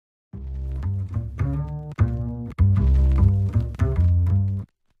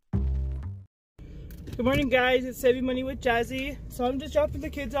Good morning, guys. It's Saving Money with Jazzy. So I'm just dropping the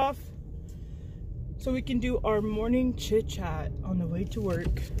kids off so we can do our morning chit chat on the way to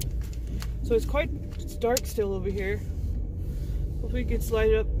work. So it's quite dark still over here. Hopefully it gets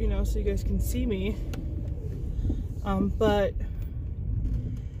lighted up, you know, so you guys can see me. But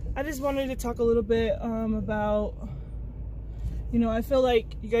I just wanted to talk a little bit about, you know, I feel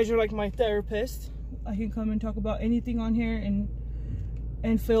like you guys are like my therapist. I can come and talk about anything on here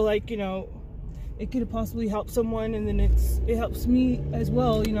and feel like, you know, it could possibly help someone, and then it helps me as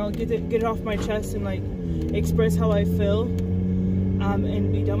well, you know, get it off my chest and like express how I feel,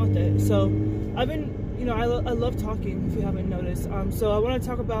 and be done with it. So I've been, you know, I love talking, if you haven't noticed. So I want to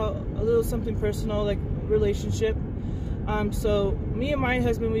talk about a little something personal, like relationship. So me and my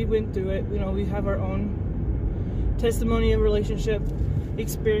husband, we went through it. You know, we have our own testimony of relationship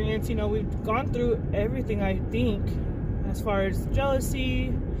experience. You know, we've gone through everything, I think, as far as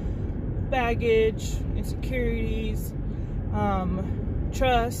jealousy, baggage, insecurities,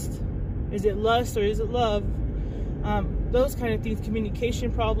 trust, is it lust or is it love, those kind of things, communication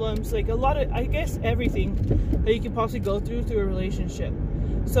problems, like a lot of, I guess, everything that you could possibly go through a relationship.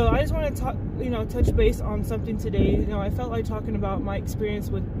 So I just want to talk, you know, touch base on something today. You know, I felt like talking about my experience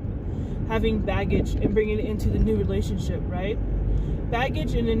with having baggage and bringing it into the new relationship, right?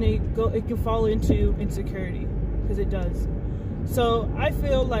 Baggage, and then it can fall into insecurity, because it does. So I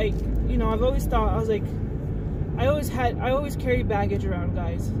feel like, you know, I've always thought, I was like, I always carry baggage around,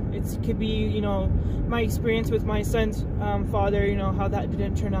 guys. It could be, you know, my experience with my son's father, you know, how that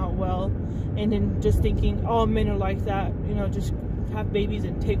didn't turn out well, and then just thinking, oh, men are like that, you know, just have babies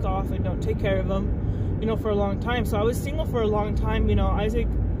and take off and don't take care of them, you know, for a long time. So I was single for a long time, you know. I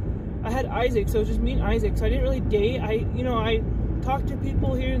had Isaac, so it was just me and Isaac, so I didn't really date. I talked to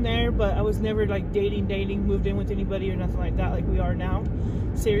people here and there, but I was never like dating, moved in with anybody or nothing like that, like we are now,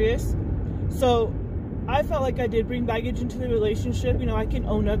 serious. So I felt like I did bring baggage into the relationship. You know, I can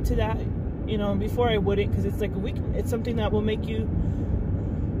own up to that, you know, before I wouldn't, because it's like it's something that will make you,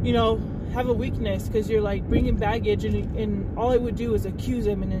 you know, have a weakness, because you're like bringing baggage, and all I would do is accuse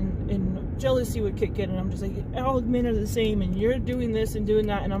him, and jealousy would kick in, and I'm just like, all men are the same, and you're doing this and doing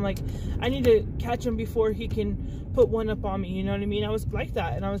that, and I'm like, I need to catch him before he can put one up on me, you know what I mean? I was like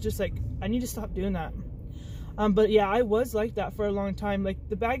that, and I was just like, I need to stop doing that. But yeah, I was like that for a long time. Like,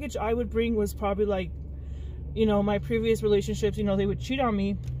 the baggage I would bring was probably like, you know, my previous relationships, you know, they would cheat on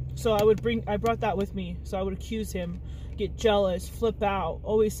me, so I brought that with me. So I would accuse him, get jealous, flip out,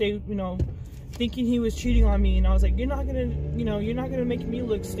 always say, you know, thinking he was cheating on me, and I was like, you're not gonna make me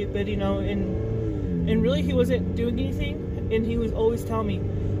look stupid, you know, and really he wasn't doing anything, and he was always telling me,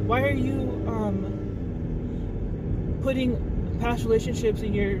 why are you putting past relationships,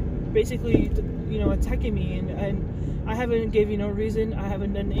 and you're basically, you know, attacking me, and I haven't given you no reason, I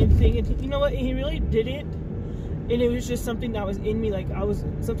haven't done anything, and you know what, he really didn't, and it was just something that was in me, like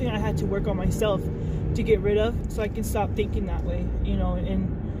something I had to work on myself to get rid of, so I can stop thinking that way, you know,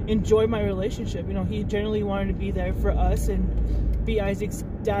 and enjoy my relationship. You know, he generally wanted to be there for us and be Isaac's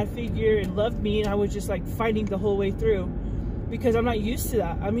dad figure and loved me, and I was just like fighting the whole way through, because I'm not used to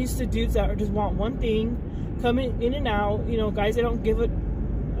that. I'm used to dudes that just want one thing, coming in and out, you know, guys that don't give a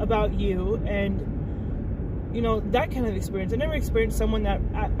about you, and you know, that kind of experience. I never experienced someone that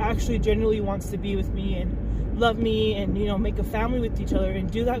actually genuinely wants to be with me and love me, and you know, make a family with each other and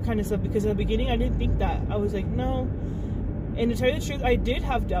do that kind of stuff, because in the beginning I didn't think that. I was like, no. And to tell you the truth, I did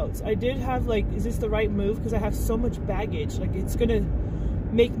have doubts. I did have like, is this the right move? Because I have so much baggage. Like, it's gonna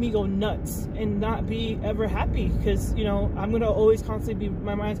make me go nuts and not be ever happy, because you know, I'm gonna always constantly be,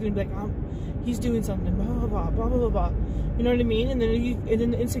 my mind's gonna be like, oh, he's doing something, blah blah blah blah blah blah, you know what I mean? And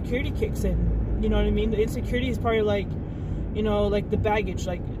then the insecurity kicks in, you know what I mean? The insecurity is probably like, you know, like the baggage,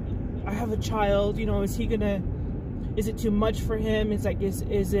 like, I have a child, you know, is it too much for him? It's like, is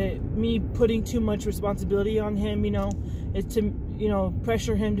it me putting too much responsibility on him, you know? It's to, you know,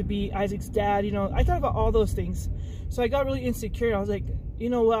 pressure him to be Isaac's dad, you know? I thought about all those things. So I got really insecure. I was like, you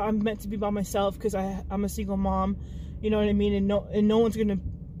know what, I'm meant to be by myself, because I'm a single mom, you know what I mean? And no one's gonna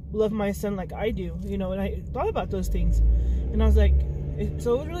love my son like I do, you know? And I thought about those things, and I was like,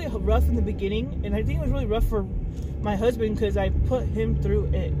 so it was really rough in the beginning, and I think it was really rough for my husband, because I put him through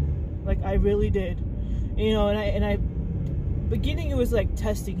it, like I really did, you know. And I beginning, it was like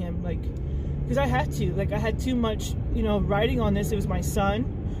testing him, like, because I had too much, you know, riding on this. It was my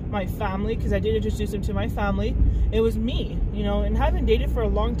son, my family, because I did introduce him to my family. It was me, you know, and having dated for a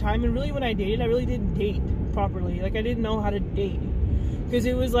long time, and really when I dated, I really didn't date properly. Like, I didn't know how to date, because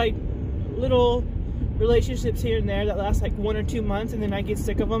it was like little relationships here and there that last like 1 or 2 months, and then I get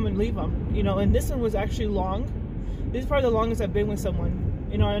sick of them and leave them, you know. And this one was actually long. This is probably the longest I've been with someone,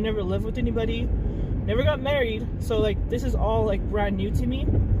 you know. I never lived with anybody, never got married, so like this is all like brand new to me.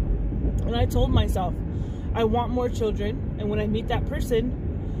 And I told myself I want more children, and when I meet that person,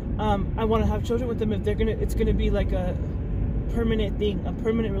 I want to have children with them. If it's gonna be like a permanent thing, a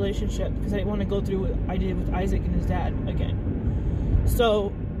permanent relationship, because I didn't want to go through what I did with Isaac and his dad again.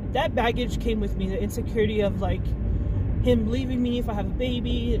 So that baggage came with me, the insecurity of like him leaving me if I have a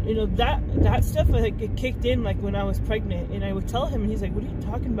baby, you know, that stuff like it kicked in like when I was pregnant, and I would tell him and he's like, what are you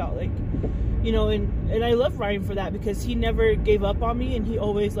talking about? Like, you know, and I love Ryan for that, because he never gave up on me, and he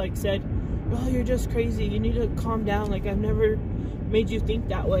always like said, oh, you're just crazy, you need to calm down, like I've never made you think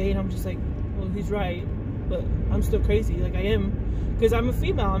that way. And I'm just like, well, he's right, but I'm still crazy, like I am, because I'm a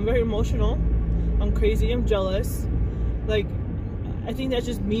female, I'm very emotional, I'm crazy, I'm jealous, like I think that's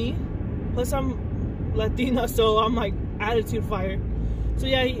just me, plus I'm Latina, so I'm like attitude fire. So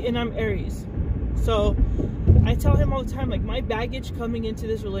yeah, and I'm Aries, so I tell him all the time, like my baggage coming into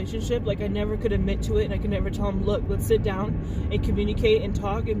this relationship, like I never could admit to it, and I could never tell him, look, let's sit down and communicate and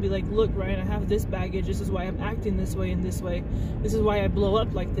talk and be like, look, Ryan, I have this baggage, this is why I'm acting this way and this way, this is why I blow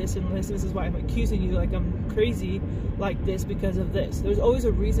up like this and this is why I'm accusing you like I'm crazy like this because of this. There's always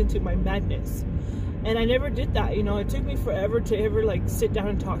a reason to my madness, and I never did that, you know. It took me forever to ever like sit down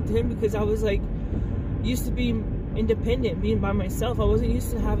and talk to him, because I was like used to be independent, being by myself. I wasn't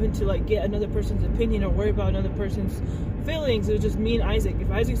used to having to like get another person's opinion or worry about another person's feelings. It was just me and Isaac.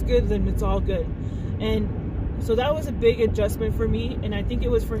 If Isaac's good, then it's all good. And so that was a big adjustment for me, and I think it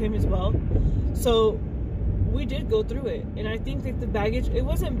was for him as well. So we did go through it, and I think that the baggage, it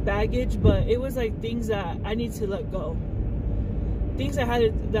wasn't baggage, but it was like things that I need to let go, things that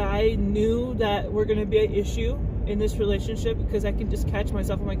I knew that were going to be an issue in this relationship, because I can just catch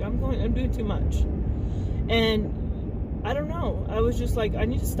myself. I'm like, I'm doing too much. And I don't know, I was just like, I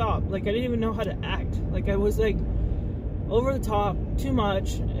need to stop. Like I didn't even know how to act. Like I was like over the top, too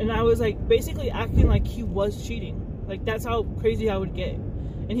much, and I was like basically acting like he was cheating. Like that's how crazy I would get,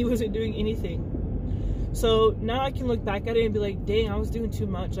 and he wasn't doing anything. So now I can look back at it and be like, dang, I was doing too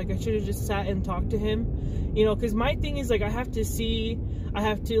much. Like I should have just sat and talked to him, you know, because my thing is like I have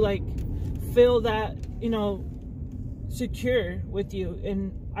to like feel that, you know, secure with you,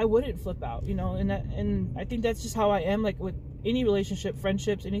 and I wouldn't flip out, you know, and I think that's just how I am, like with any relationship,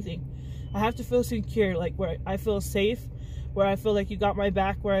 friendships, anything. I have to feel secure, like where I feel safe, where I feel like you got my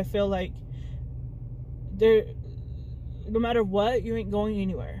back, where I feel like no matter what, you ain't going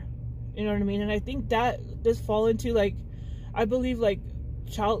anywhere. You know what I mean? And I think that does fall into like, I believe like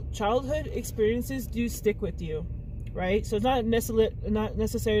childhood experiences do stick with you, right? So it's not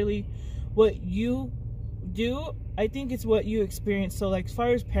necessarily what you do, I think it's what you experience. So like as far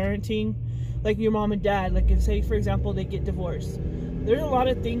as parenting, like your mom and dad, like if say for example they get divorced, there's a lot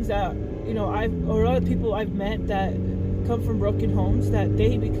of things that, you know, a lot of people I've met that come from broken homes, that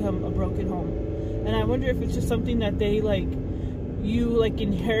they become a broken home. And I wonder if it's just something that they like, you like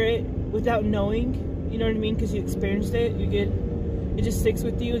inherit without knowing, you know what I mean, because you experienced it, it just sticks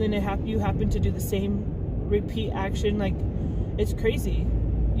with you, and then you happen to do the same repeat action. Like it's crazy,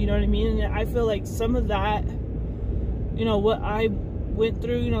 you know what I mean? And I feel like some of that, you know, what I went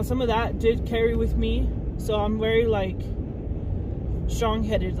through, you know, some of that did carry with me. So I'm very like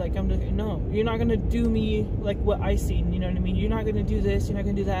strong-headed. Like I'm like, no, you're not gonna do me like what I seen, you know what I mean? You're not gonna do this, you're not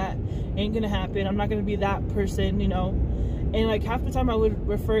gonna do that, ain't gonna happen. I'm not gonna be that person, you know. And like half the time I would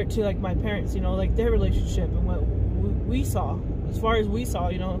refer it to like my parents, you know, like their relationship and what we saw, as far as we saw,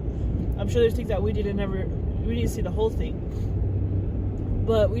 you know. I'm sure there's things that we didn't see the whole thing.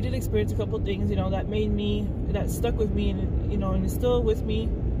 But we did experience a couple things, you know, that stuck with me, and, you know, and it's still with me.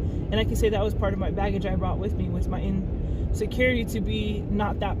 And I can say that was part of my baggage I brought with me, was my insecurity to be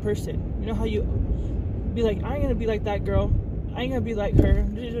not that person. You know how you be like, I ain't gonna be like that girl, I ain't gonna be like her,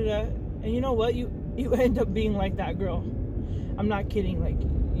 and you know what, you end up being like that girl. I'm not kidding. Like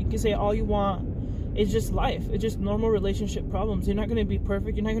you can say all you want, it's just life, it's just normal relationship problems. You're not going to be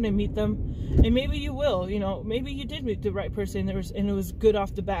perfect, you're not going to meet them, and maybe you will, you know, maybe you did meet the right person and it was good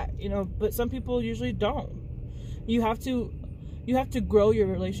off the bat, you know, but some people usually don't. You have to grow your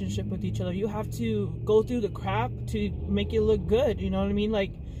relationship with each other. You have to go through the crap to make it look good, you know what I mean?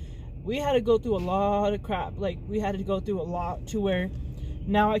 Like we had to go through a lot of crap, like we had to go through a lot to where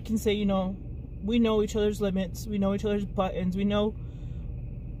now I can say, you know, we know each other's limits, we know each other's buttons, we know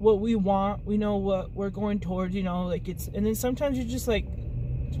what we want, we know what we're going towards, you know, like it's, and then sometimes you're just like,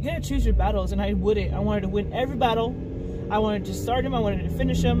 you gotta choose your battles, and I wouldn't. I wanted to win every battle, I wanted to start them, I wanted to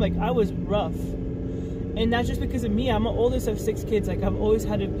finish them, like I was rough. And that's just because of me. I'm the oldest of 6 kids, like I've always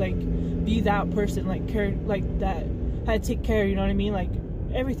had to like be that person, like care, like that, had to take care, you know what I mean? Like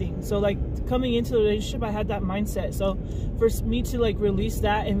everything. So like coming into the relationship, I had that mindset. So for me to like release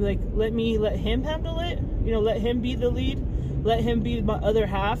that and like let him handle it, you know, let him be the lead, let him be my other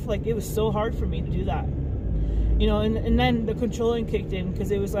half, like it was so hard for me to do that, you know. And then the controlling kicked in,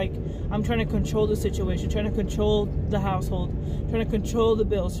 because it was like I'm trying to control the situation, trying to control the household, trying to control the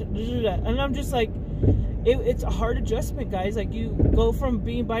bills, and I'm just like, it's a hard adjustment, guys. Like, you go from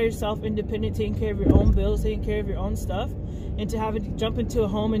being by yourself, independent, taking care of your own bills, taking care of your own stuff, into having to jump into a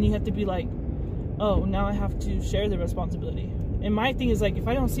home and you have to be like, oh, now I have to share the responsibility. And my thing is like, if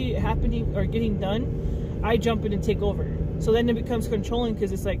I don't see it happening or getting done, I jump in and take over. So then it becomes controlling,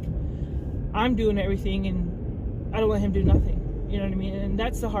 because it's like I'm doing everything and I don't let him do nothing. You know what I mean? And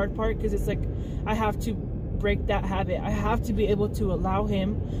that's the hard part, because it's like I have to break that habit. I have to be able to allow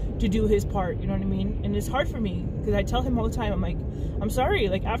him to do his part. You know what I mean? And it's hard for me, because I tell him all the time, I'm like, I'm sorry.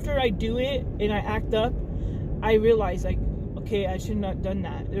 Like, after I do it and I act up, I realize like, okay, I should not have done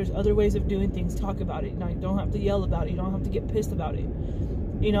that. There's other ways of doing things. Talk about it. You don't have to yell about it. You don't have to get pissed about it.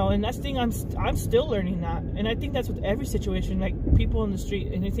 You know, and that's the thing, I'm still learning that. And I think that's with every situation, like people in the street,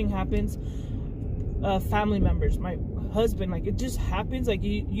 anything happens, family members, my husband, like it just happens. Like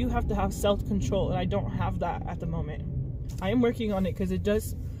you have to have self-control, and I don't have that at the moment. I am working on it, because it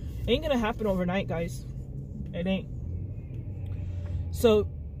ain't gonna happen overnight, guys. It ain't. So,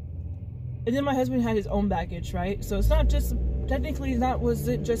 and then my husband had his own baggage, right? So it's not just, technically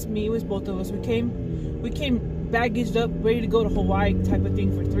wasn't just me, it was both of us. We came baggaged up, ready to go to Hawaii type of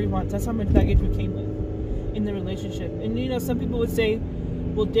thing for 3 months. That's how much baggage we came with in the relationship. And you know, some people would say,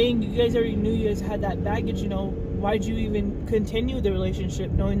 well, dang, you guys already knew you guys had that baggage, you know, why'd you even continue the relationship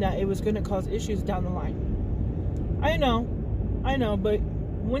knowing that it was going to cause issues down the line? I know, but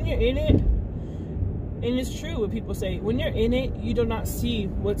when you're in it, and it's true what people say, when you're in it, you do not see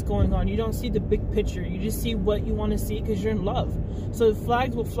what's going on. You don't see the big picture. You just see what you want to see, because you're in love. So the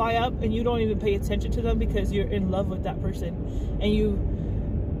flags will fly up and you don't even pay attention to them, because you're in love with that person, and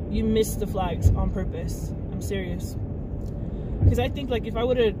you miss the flags on purpose. I'm serious. Because I think like if I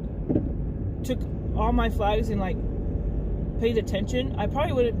would have took all my flags and like paid attention, I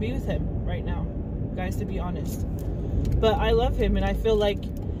probably wouldn't be with him right now, guys, to be honest. But I love him, and I feel like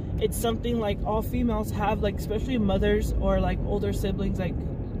it's something like all females have, like especially mothers or like older siblings, like,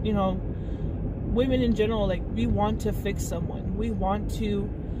 you know, women in general. Like, we want to fix someone, we want to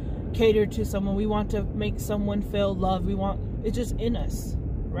cater to someone, we want to make someone feel loved, it's just in us,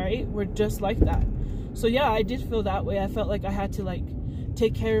 right? We're just like that. So yeah, I did feel that way. I felt like I had to like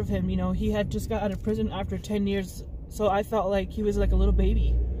take care of him. You know, he had just got out of prison after 10 years, so I felt like he was like a little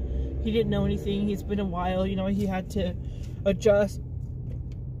baby. He didn't know anything. He's been a while, you know. He had to adjust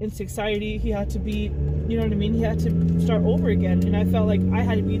in society. He had to be, you know what I mean, he had to start over again. And I felt like I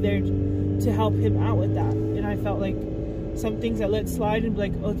had to be there to help him out with that. And I felt like some things I let slide and be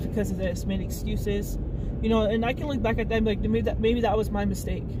like, oh, it's because of this, made excuses, you know. And I can look back at that and be like, maybe that was my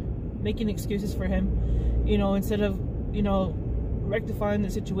mistake, making excuses for him, you know, instead of, you know, rectifying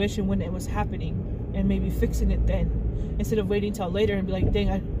the situation when it was happening and maybe fixing it then, instead of waiting till later and be like, dang,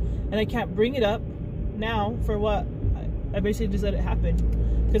 I can't bring it up now for what? I basically just let it happen,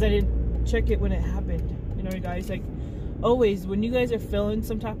 because I didn't check it when it happened. You know, guys, like, always when you guys are feeling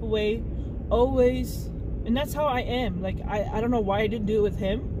some type of way, always, and that's how I am. Like, I don't know why I didn't do it with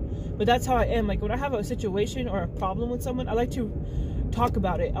him, but that's how I am. Like, when I have a situation or a problem with someone, I like to talk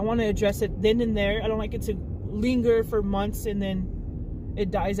about it. I want to address it then and there. I don't like it to linger for months and then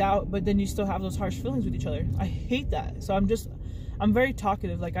it dies out, but then you still have those harsh feelings with each other. I hate that. So I'm very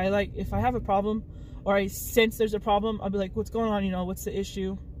talkative. Like, if I have a problem or I sense there's a problem, I'll be like, what's going on? You know, what's the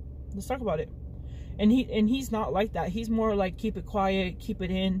issue? Let's talk about it. And he's not like that. He's more like, keep it quiet, keep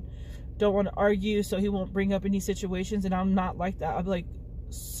it in, don't want to argue, so he won't bring up any situations. And I'm not like that. I'll be like,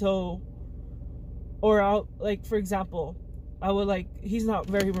 so, or I'll, like, for example, I would like, he's not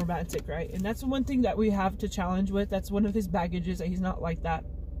very romantic, right? And that's one thing that we have to challenge with. That's one of his baggages, that he's not like that.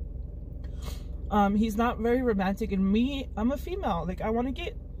 He's not very romantic. And me, I'm a female. Like, I want to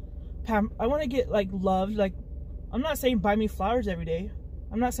get like loved. Like, I'm not saying buy me flowers every day.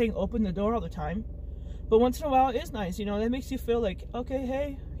 I'm not saying open the door all the time. But once in a while, it is nice. You know, that makes you feel like, okay,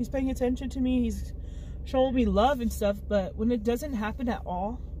 hey, he's paying attention to me. He's showing me love and stuff. But when it doesn't happen at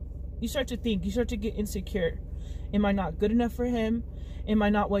all, you start to think, you start to get insecure. Am I not good enough for him? Am I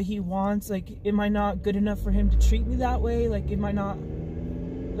not what he wants? Like, am I not good enough for him to treat me that way? Like, am I not,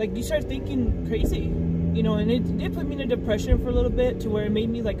 like, you start thinking crazy, you know. And it did put me in a depression for a little bit, to where it made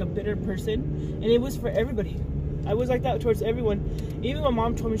me like a bitter person. And it was for everybody. I was like that towards everyone. Even my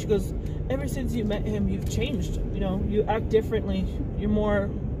mom told me, she goes, ever since you met him, you've changed. You know, you act differently. You're more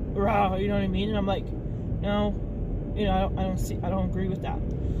raw, you know what I mean? And I'm like, no, You know, I don't agree with that.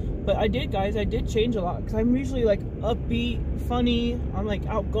 But I did, guys. I did change a lot because I'm usually like upbeat, funny. I'm like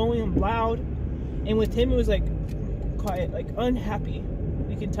outgoing. I'm loud. And with him, it was like quiet, like unhappy.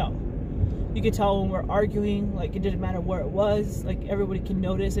 You can tell. You can tell when we're arguing. Like it didn't matter where it was. Like everybody can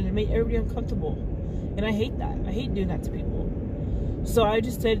notice, and it made everybody uncomfortable. And I hate that. I hate doing that to people. So I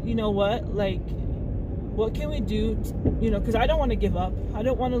just said, you know what? Like, what can we do? You know, because I don't want to give up. I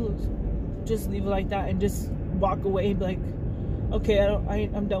don't want to just leave it like that and just walk away and be like, okay,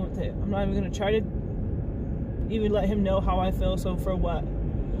 I'm done with it. I'm not even gonna try to even let him know how I feel. So for what?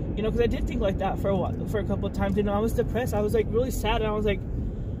 You know, because I did think like that for a couple of times. You know, I was depressed. I was like really sad, and I was like,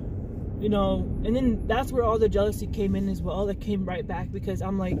 you know, and then that's where all the jealousy came in as well. That came right back because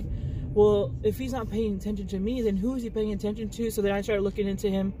I'm like, well, if he's not paying attention to me, then who is he paying attention to? So then I started looking into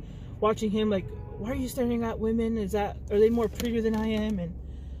him, watching him. Like, why are you staring at women? Are they more prettier than I am? And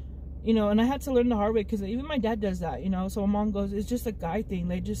you know, and I had to learn the hard way because even my dad does that, you know. So my mom goes, it's just a guy thing.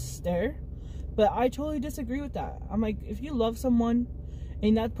 They just stare. But I totally disagree with that. I'm like, if you love someone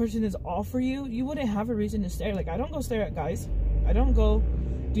and that person is all for you, you wouldn't have a reason to stare. Like, I don't go stare at guys. I don't go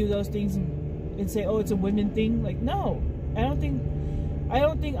do those things and say, oh, it's a women thing. Like, no. I don't think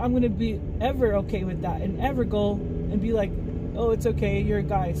I'm going to be ever okay with that and ever go and be like, oh, it's okay, you're a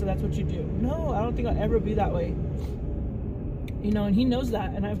guy, so that's what you do. No, I don't think I'll ever be that way. You know, and he knows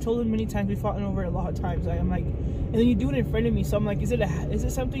that, and I've told him many times. We've fought over it a lot of times. I'm like, and then you do it in front of me, so I'm like, is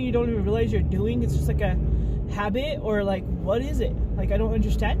it something you don't even realize you're doing? It's just like a habit, or like, what is it? Like, I don't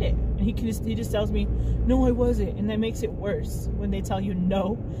understand it. And he just tells me, no, I wasn't, and that makes it worse when they tell you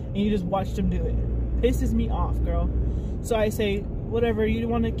no, and you just watch them do it. Pisses me off, girl. So I say, whatever, you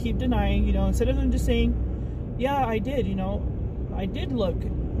want to keep denying, you know, instead of them just saying, yeah, I did, you know, I did look,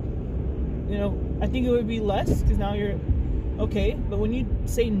 you know, I think it would be less, because now you're okay. But when you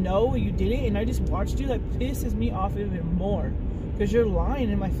say no, you did it, and I just watched you, that pisses me off even more, because you're lying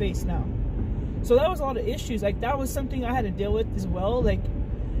in my face now. So that was a lot of issues. Like, that was something I had to deal with as well. Like,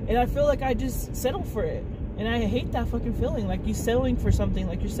 and I feel like I just settled for it, and I hate that fucking feeling. Like, you settling for something,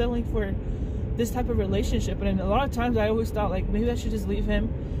 like you're settling for this type of relationship. And a lot of times I always thought, like, maybe I should just leave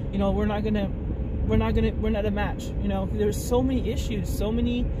him. You know, we're not a match. You know, there's so many issues, so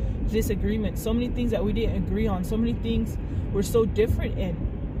many disagreements, so many things that we didn't agree on, so many things we're so different in.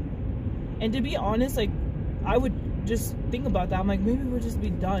 And to be honest, like, I would just think about that. I'm like, maybe we'll just be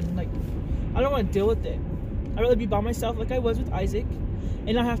done. Like, I don't want to deal with it. I'd rather be by myself like I was with Isaac,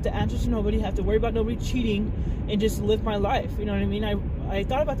 and not have to answer to nobody, have to worry about nobody cheating, and just live my life. You know what I mean? I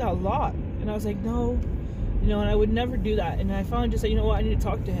thought about that a lot, and I was like, no, you know, and I would never do that. And I finally just said, you know what, I need to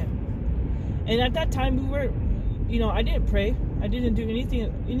talk to him. And at that time, we were, you know, I didn't pray. I didn't do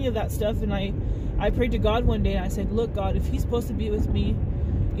any of that stuff. And I prayed to God one day, and I said, look, God, if he's supposed to be with me,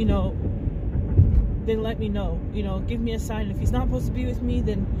 you know, then let me know. You know, give me a sign. If he's not supposed to be with me,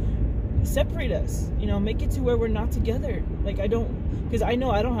 then separate us. You know, make it to where we're not together. Like, because I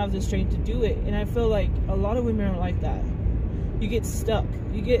know I don't have the strength to do it. And I feel like a lot of women are like that. You get stuck.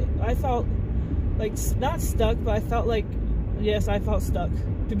 I felt like, not stuck, but I felt like, yes, I felt stuck,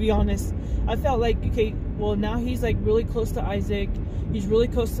 to be honest. I felt like, okay, well, now he's like really close to Isaac. He's really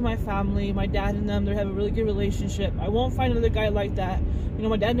close to my family, my dad and them. They have a really good relationship. I won't find another guy like that. You know,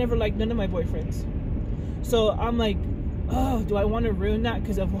 my dad never liked none of my boyfriends. So I'm like, oh, do I want to ruin that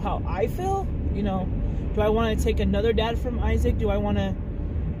because of how I feel? You know, do I want to take another dad from Isaac? Do I want to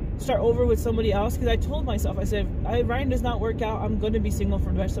start over with somebody else? Because I told myself, I said, if Ryan does not work out, I'm going to be single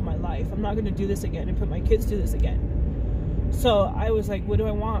for the rest of my life. I'm not going to do this again and put my kids through this again. So I was like, what do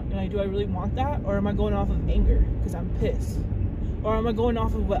I want? And do I really want that? Or am I going off of anger because I'm pissed? Or am I going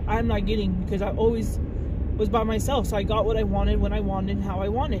off of what I'm not getting because I always was by myself? So I got what I wanted, when I wanted, and how I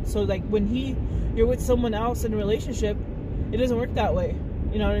wanted. So like when you're with someone else in a relationship, it doesn't work that way.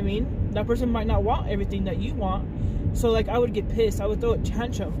 You know what I mean? That person might not want everything that you want. So like I would get pissed. I would throw a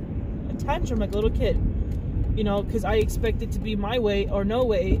tantrum like a little kid. You know, because I expect it to be my way or no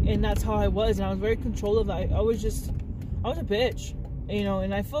way. And that's how I was. And I was very controlled. I was a bitch, you know,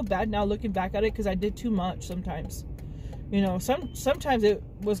 and I feel bad now looking back at it because I did too much sometimes. You know, sometimes it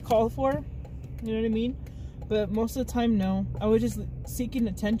was called for, you know what I mean? But most of the time, no. I was just seeking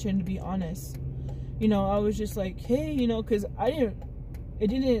attention, to be honest. You know, I was just like, hey, you know, because I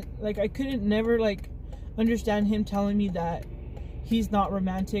couldn't never, like, understand him telling me that he's not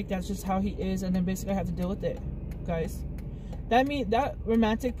romantic. That's just how he is. And then basically I have to deal with it, guys. That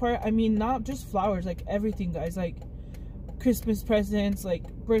romantic part, I mean, not just flowers, like everything, guys. Like, Christmas presents,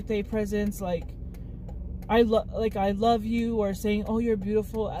 like birthday presents, like I love you, or saying, oh, you're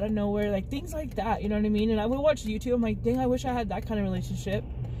beautiful out of nowhere, like things like that, you know what I mean? And I would watch YouTube, I'm like, dang, I wish I had that kind of relationship.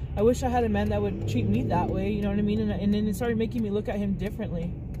 I wish I had a man that would treat me that way, you know what I mean? And then it started making me look at him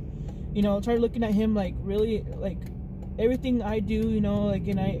differently. You know, I started looking at him like really, like everything I do, you know, like,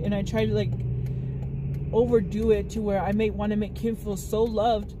 and I try to like overdo it to where I may want to make him feel so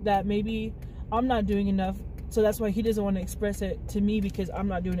loved that maybe I'm not doing enough. So that's why he doesn't want to express it to me, because I'm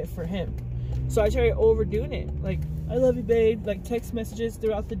not doing it for him. So I try overdoing it. Like, I love you, babe. Like, text messages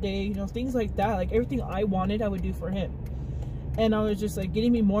throughout the day, you know, things like that. Like, everything I wanted, I would do for him. And I was just, like,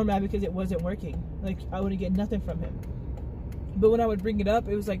 getting me more mad because it wasn't working. Like, I wouldn't get nothing from him. But when I would bring it up,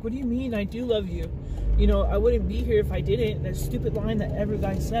 it was like, what do you mean? I do love you. You know, I wouldn't be here if I didn't. That stupid line that every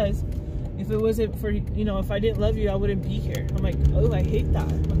guy says. If it wasn't for, you know, if I didn't love you, I wouldn't be here. I'm like, oh, I hate that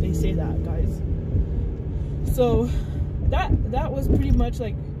when they say that, guys. So that was pretty much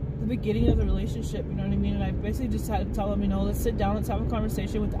like the beginning of the relationship, you know what I mean? And I basically just had to tell him, you know, let's sit down, let's have a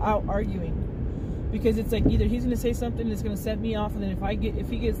conversation without arguing, because it's like either he's gonna say something that's gonna set me off, and then if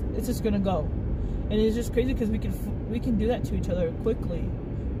he gets, it's just gonna go. And it's just crazy because we can do that to each other quickly,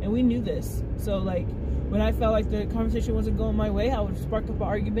 and we knew this. So like when I felt like the conversation wasn't going my way, I would spark up an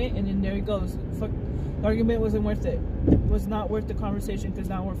argument, and then there it goes. Fuck, the argument wasn't worth it. It was not worth the conversation, because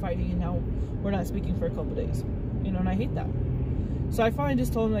now we're fighting and now we're not speaking for a couple days. You know, and I hate that. So I finally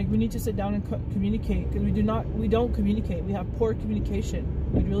just told him, like, we need to sit down and communicate, because we don't communicate. We have poor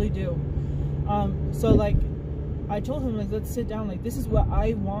communication. We really do. So like I told him, like, let's sit down. Like, this is what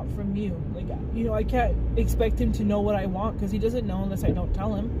I want from you. Like, you know, I can't expect him to know what I want, because he doesn't know unless I don't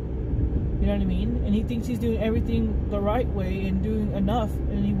tell him. You know what I mean? And he thinks he's doing everything the right way and doing enough,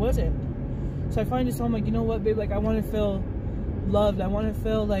 and he wasn't. So I finally just told him, like, you know what, babe? Like, I want to feel loved. I want to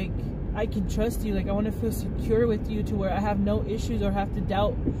feel like I can trust you. Like, I want to feel secure with you to where I have no issues or have to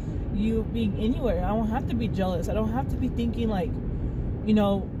doubt you being anywhere. I don't have to be jealous. I don't have to be thinking like, you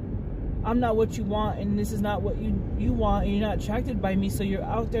know, I'm not what you want, and this is not what you want, and you're not attracted by me, so you're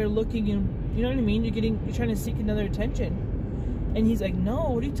out there looking, and you know what I mean? You're trying to seek another attention. And he's like, no,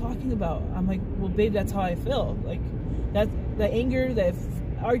 what are you talking about? I'm like, well, babe, that's how I feel. Like, that's the anger, the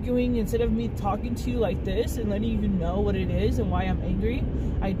arguing, instead of me talking to you like this and letting you know what it is and why I'm angry,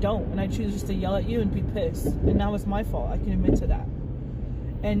 I don't. And I choose just to yell at you and be pissed. And now it's my fault. I can admit to that.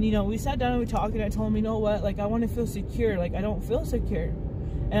 And, you know, we sat down and we talked, and I told him, you know what? Like, I want to feel secure. Like, I don't feel secure.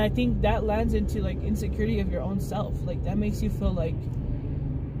 And I think that lands into, like, insecurity of your own self. Like, that makes you feel like,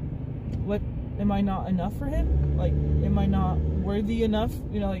 what, am I not enough for him? Like, am I not worthy enough?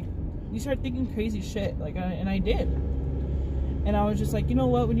 You know, like, you start thinking crazy shit. Like, and I did. And I was just like, you know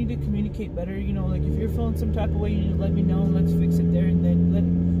what? We need to communicate better. You know, like, if you're feeling some type of way, you need to let me know, and let's fix it there. And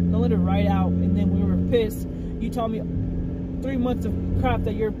then don't let it ride out. And then when we were pissed, you told me 3 months of crap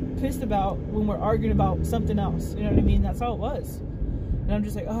that you're pissed about when we're arguing about something else. You know what I mean? That's how it was. And I'm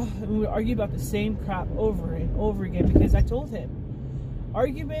just like, oh, and we would argue about the same crap over and over again, because I told him,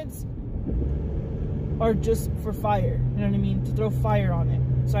 arguments are just for fire. You know what I mean? To throw fire on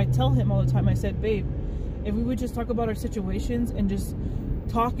it. So I tell him all the time, I said, babe, if we would just talk about our situations and just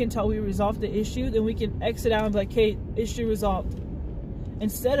talk until we resolve the issue, then we can exit out and be like, hey, issue resolved.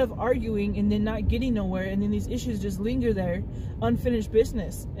 Instead of arguing and then not getting nowhere, and then these issues just linger there, unfinished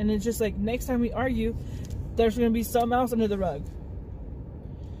business. And it's just like, next time we argue, there's going to be something else under the rug.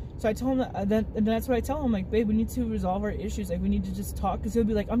 So I told him that, and that's what I tell him, like, babe, we need to resolve our issues. Like, we need to just talk, because he'll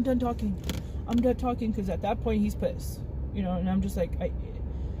be like, I'm done talking. I'm done talking, because at that point, he's pissed. You know, and I'm just like,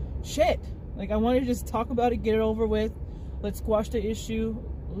 shit. Like, I want to just talk about it, get it over with. Let's squash the issue.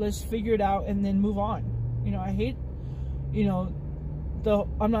 Let's figure it out and then move on. You know, I hate, you know,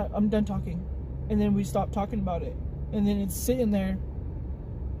 I'm done talking. And then we stop talking about it. And then it's sitting there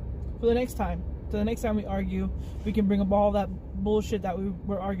for the next time. So the next time we argue, we can bring up all that bullshit that we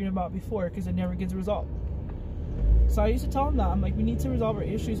were arguing about before, because it never gets resolved. So I used to tell him that. I'm like, we need to resolve our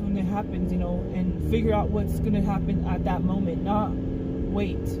issues when it happens, you know, and figure out what's going to happen at that moment, not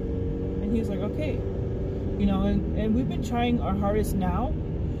wait. And he was like, okay. You know, and we've been trying our hardest now.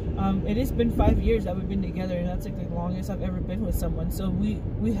 It has been 5 years that we've been together, and that's like the longest I've ever been with someone. So we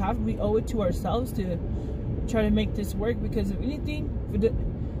owe it to ourselves to try to make this work, because if anything,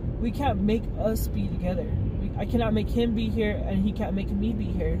 we can't make us be together. I cannot make him be here, and he can't make me be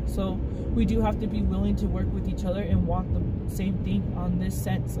here. So we do have to be willing to work with each other and want the same thing on this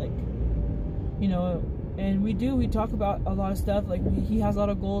sense, like, you know. And we talk about a lot of stuff. Like, he has a lot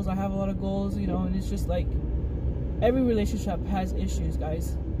of goals, I have a lot of goals, you know. And it's just like, every relationship has issues,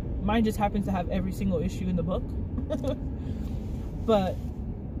 guys. Mine just happens to have every single issue in the book. But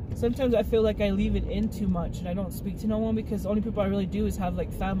sometimes I feel like I leave it in too much, and I don't speak to no one, because the only people I really do is have,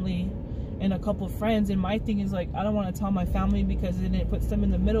 like, family and a couple of friends. And my thing is, like, I don't want to tell my family, because then it puts them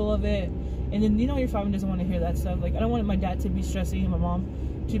in the middle of it. And then, you know, your family doesn't want to hear that stuff. Like, I don't want my dad to be stressing, and my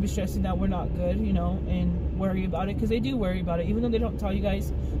mom to be stressing that we're not good, you know, and worry about it, because they do worry about it, even though they don't tell you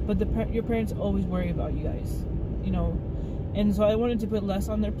guys. But your parents always worry about you guys, you know. And so I wanted to put less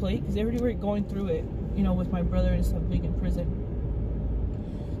on their plate, because they already were going through it, you know, with my brother and stuff being in prison.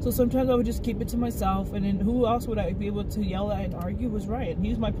 So sometimes I would just keep it to myself, and then who else would I be able to yell at and argue? Was Ryan. He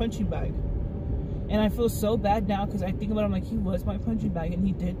was my punching bag. And I feel so bad now, because I think about it, I'm like, he was my punching bag, and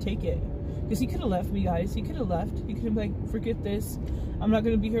he did take it. Because he could have left me, guys. He could have left. He could have been like, forget this. I'm not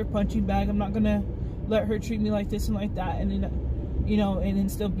going to be her punching bag. I'm not going to let her treat me like this and like that. And then, you know, and then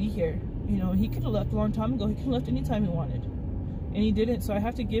still be here. You know, he could have left a long time ago. He could have left anytime he wanted. And he didn't, so I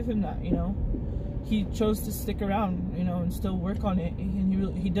have to give him that, you know. He chose to stick around, you know, and still work on it.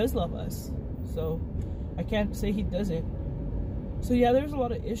 And he does love us. So I can't say he doesn't. So yeah, there's a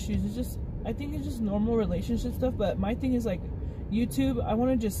lot of issues. It's just, I think it's just normal relationship stuff. But my thing is like, YouTube, I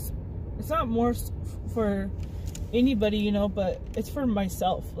want to just, it's not more for anybody, you know, but it's for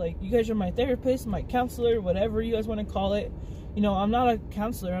myself. Like, you guys are my therapist, my counselor, whatever you guys want to call it. You know, I'm not a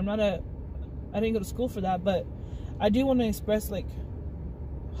counselor. I didn't go to school for that, but I do want to express like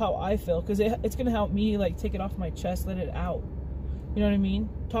how I feel, because it's gonna help me like take it off my chest, let it out, you know what I mean?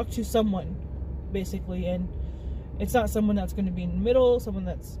 Talk to someone basically, and it's not someone that's going to be in the middle, someone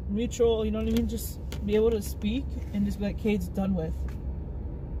that's neutral, you know what I mean? Just be able to speak and just be like, okay, it's done with.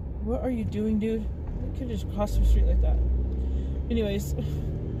 What are you doing, dude? You could just cross the street like that. Anyways,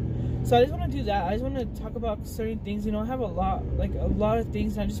 so I just want to do that. I just want to talk about certain things, you know. I have a lot of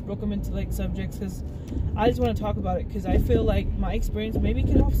things, and I just broke them into like subjects, because I just want to talk about it, because I feel like my experience maybe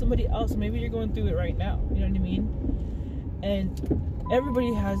can help somebody else. Maybe you're going through it right now, you know what I mean? And every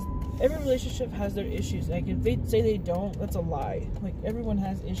relationship has their issues. Like, if they say they don't, that's a lie. Like, everyone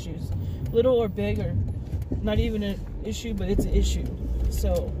has issues, little or big, or not even an issue, but it's an issue.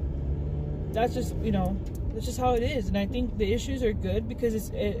 So that's just, you know, that's just how it is. And I think the issues are good,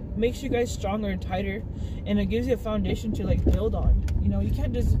 because it makes you guys stronger and tighter, and it gives you a foundation to like build on. You know, you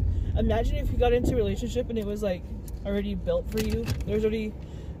can't just imagine if you got into a relationship and it was like already built for you. There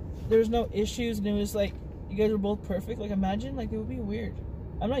was no issues, and it was like you guys were both perfect. Like, imagine, like, it would be weird.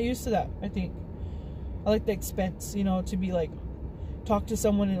 I'm not used to that. I think I like the expense, you know, to be like, talk to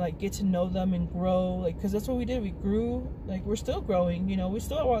someone and like get to know them and grow, like, because that's what we did. We grew, like, we're still growing, you know. We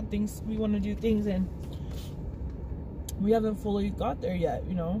still want things, we want to do things, and we haven't fully got there yet,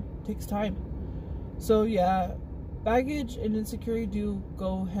 you know. It takes time. So yeah, baggage and insecurity do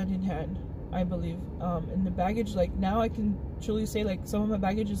go hand in hand, I believe. And the baggage, like, now I can truly say, like, some of my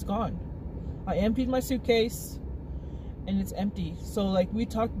baggage is gone. I emptied my suitcase and it's empty. So like, we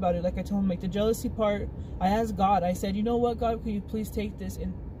talked about it. Like, I told him, like, the jealousy part, I asked God, I said, you know what, God, can you please take this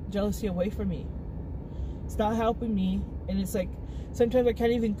and jealousy away from me? It's not helping me. And it's like, sometimes I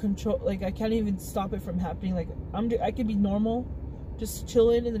can't even control, like, I can't even stop it from happening. Like, I can be normal, just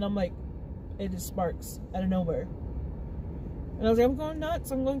chilling, and then I'm like, it just sparks out of nowhere. And I was like, I'm going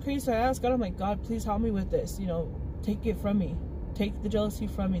nuts, I'm going crazy. So I asked God, I'm like, God, please help me with this, you know, take it from me, take the jealousy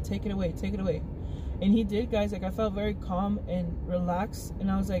from me, take it away, take it away. And he did, guys. Like, I felt very calm and relaxed,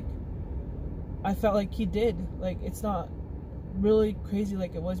 and I was like, I felt like he did. Like, it's not really crazy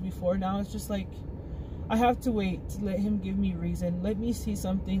like it was before. Now it's just like, I have to wait to let him give me reason. Let me see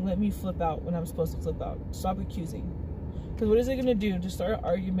something. Let me flip out when I'm supposed to flip out. Stop accusing. Because what is it gonna do? Just start an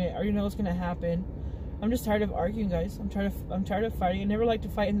argument. I already know what's gonna happen. I'm just tired of arguing, guys. I'm tired of fighting. I never liked to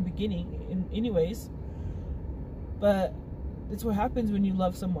fight in the beginning, anyways. But it's what happens when you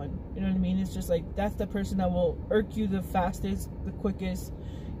love someone. You know what I mean? It's just like, that's the person that will irk you the fastest, the quickest,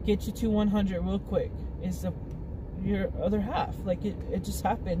 get you to 100 real quick. Is your other half. Like, it just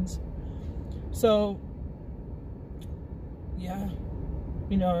happens. So yeah,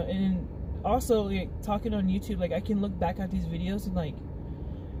 you know. And also, like, talking on YouTube, like, I can look back at these videos and like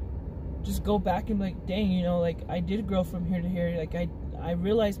just go back and like, dang, you know, like, I did grow from here to here. Like, I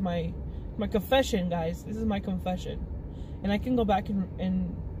realized my confession, guys. This is my confession. And I can go back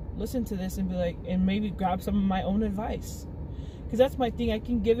and listen to this and be like, and maybe grab some of my own advice. Because that's my thing. I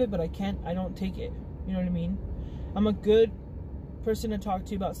can give it, but I don't take it. You know what I mean? I'm a good person to talk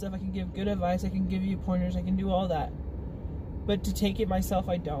to about stuff. I can give good advice. I can give you pointers. I can do all that. But to take it myself,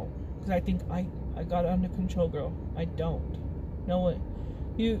 I don't. Because I think I got it under control, girl. I don't. No one.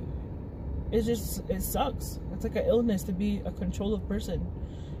 It sucks. It's like an illness to be a controlled person.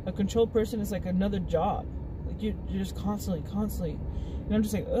 A controlled person is like another job. Like, you're just constantly. And I'm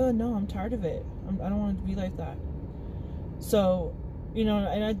just like, oh no, I'm tired of it. I don't want it to be like that. So, you know,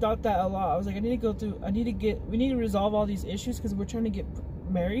 and I thought that a lot. I was like, we need to resolve all these issues, because we're trying to get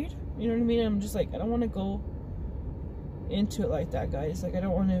married. You know what I mean? And I'm just like, I don't want to go into it like that, guys. Like, I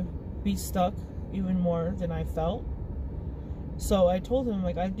don't want to be stuck even more than I felt. So I told him,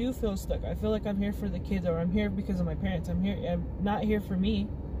 like, I do feel stuck. I feel like I'm here for the kids, or I'm here because of my parents. I'm not here for me,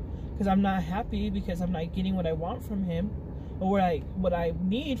 because I'm not happy, because I'm not getting what I want from him, or what I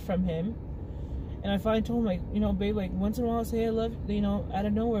need from him. And I finally told him, like, you know, babe, like, once in a while I'll say I love you, you know, out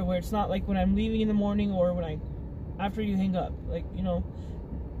of nowhere, where it's not like when I'm leaving in the morning or after you hang up, like, you know,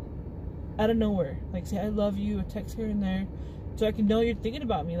 out of nowhere, like, say I love you, a text here and there, so I can know you're thinking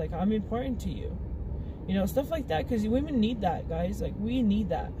about me, like, I'm important to you, you know, stuff like that, because women need that, guys. Like, we need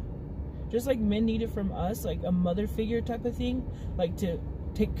that, just like men need it from us, like a mother figure type of thing, like to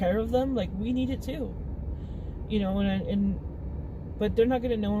take care of them. Like, we need it too, you know. But they're not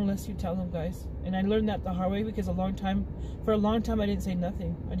gonna know unless you tell them, guys. And I learned that the hard way, because for a long time I didn't say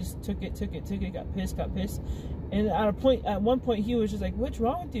nothing. I just took it, got pissed. And at one point he was just like, what's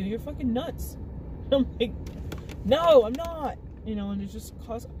wrong with you? You're fucking nuts. I'm like, no, I'm not. You know, and it just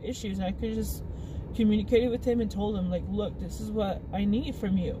caused issues. And I could have just communicated with him and told him, like, look, this is what I need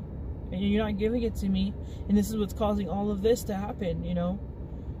from you, and you're not giving it to me, and this is what's causing all of this to happen, you know,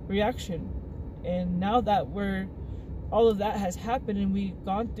 reaction. And now that all of that has happened, and we've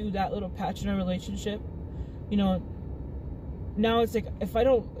gone through that little patch in our relationship, you know, now it's like, if I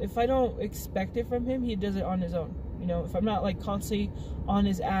don't expect it from him, he does it on his own. You know, if I'm not like constantly on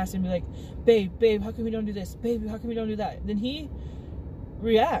his ass and be like, babe, how come we don't do this? Babe, how come we don't do that? Then he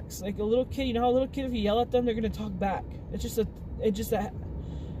reacts like a little kid. You know how a little kid, if you yell at them, they're gonna talk back. It's just a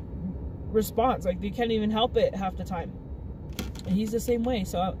response. Like, they can't even help it half the time. And he's the same way.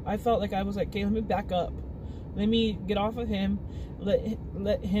 So I felt like I was like, okay, let me back up. Let me get off of him.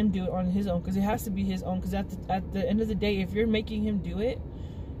 Let him do it on his own, because it has to be his own. Because at the end of the day, if you're making him do it,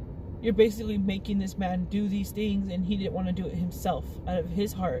 you're basically making this man do these things, and he didn't want to do it himself out of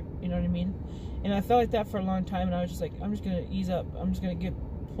his heart. You know what I mean? And I felt like that for a long time, and I was just like, I'm just gonna ease up. I'm just gonna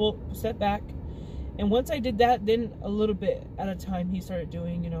step back. And once I did that, then a little bit at a time he started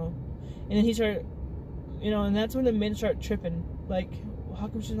doing, you know, and then he started, you know, and that's when the men start tripping. Like, how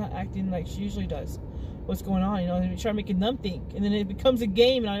come she's not acting like she usually does? What's going on? You know, and we start making them think, and then it becomes a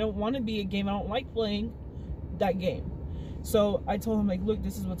game, and I don't want to be a game. I don't like playing that game. So I told him, like, look,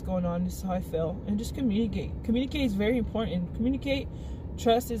 this is what's going on. This is how I feel, and just communicate. Communicate is very important. Communicate.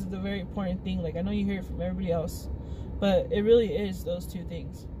 Trust is the very important thing. Like, I know you hear it from everybody else, but it really is those two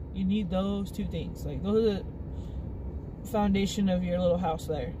things. You need those two things. Like, those are the foundation of your little house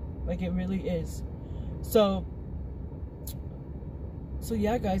there. Like, it really is. So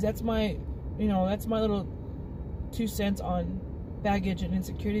yeah, guys, that's my little 2 cents on baggage and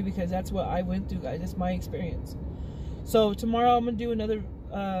insecurity, because that's what I went through, guys. That's my experience. So tomorrow I'm gonna do another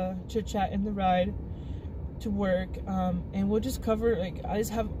chit chat in the ride to work, and we'll just cover, like, I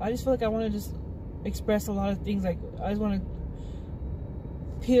just feel like I want to just express a lot of things. Like, I just want to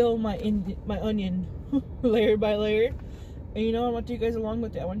peel my onion layer by layer, and, you know, I want you guys along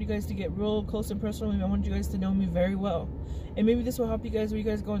with it. I want you guys to get real close and personal. I want you guys to know me very well, and maybe this will help you guys when you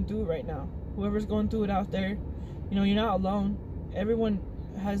guys going through it right now. Whoever's going through it out there, you know, you're not alone. Everyone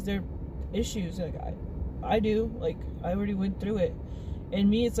has their issues. Like, I do. Like, I already went through it, and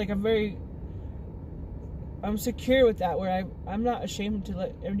me, it's like I'm secure with that, where I'm not ashamed to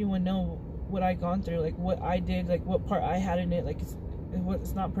let everyone know what I gone through, like what I did, like what part I had in it. Like,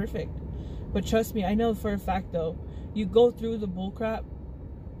 it's not perfect, but trust me, I know for a fact though, you go through the bullcrap,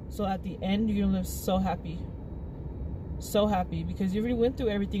 so at the end you're gonna live so happy, because you already went through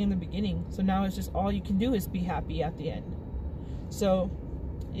everything in the beginning. So now it's just all you can do is be happy at the end. So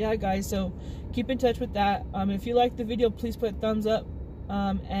yeah, guys, so keep in touch with that. If you like the video, please put a thumbs up,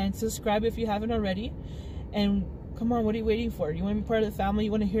 and subscribe if you haven't already. And come on, what are you waiting for? You want to be part of the family?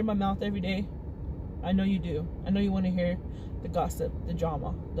 You want to hear my mouth every day? I know you do. I know you want to hear the gossip, the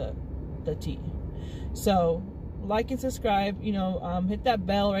drama, the tea. So like and subscribe, you know, hit that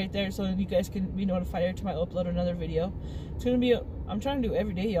bell right there so you guys can be notified every time I upload another video. It's gonna be I'm trying to do it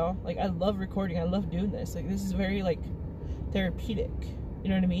every day, y'all. Like, I love recording. I love doing this. Like, this is very, like, therapeutic, you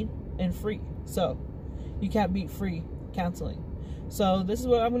know what I mean, and free. So you can't beat free counseling. So this is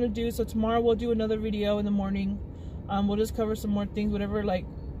what I'm gonna do. So tomorrow we'll do another video in the morning. We'll just cover some more things, whatever like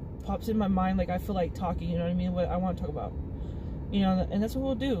pops in my mind, like I feel like talking, you know what I mean, what I want to talk about, you know. And that's what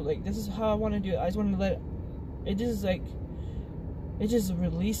we'll do. Like, this is how I want to do it. I just want to let it just, like, it's just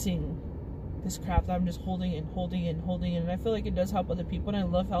releasing this crap that I'm just holding and I feel like it does help other people, and I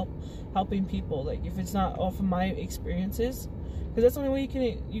love helping people. Like, if it's not off of my experiences, because that's the only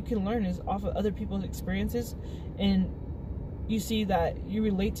way you can learn, is off of other people's experiences, and you see that you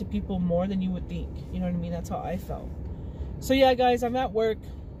relate to people more than you would think, you know what I mean. That's how I felt. So yeah, guys, I'm at work,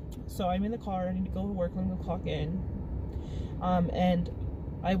 so I'm in the car. I need to go to work. I'm gonna clock in, and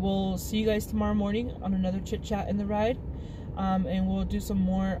I will see you guys tomorrow morning on another chit chat in the ride. and we'll do some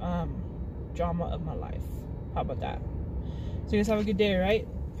more drama of my life. How about that? So you guys have a good day, all right?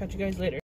 Catch you guys later.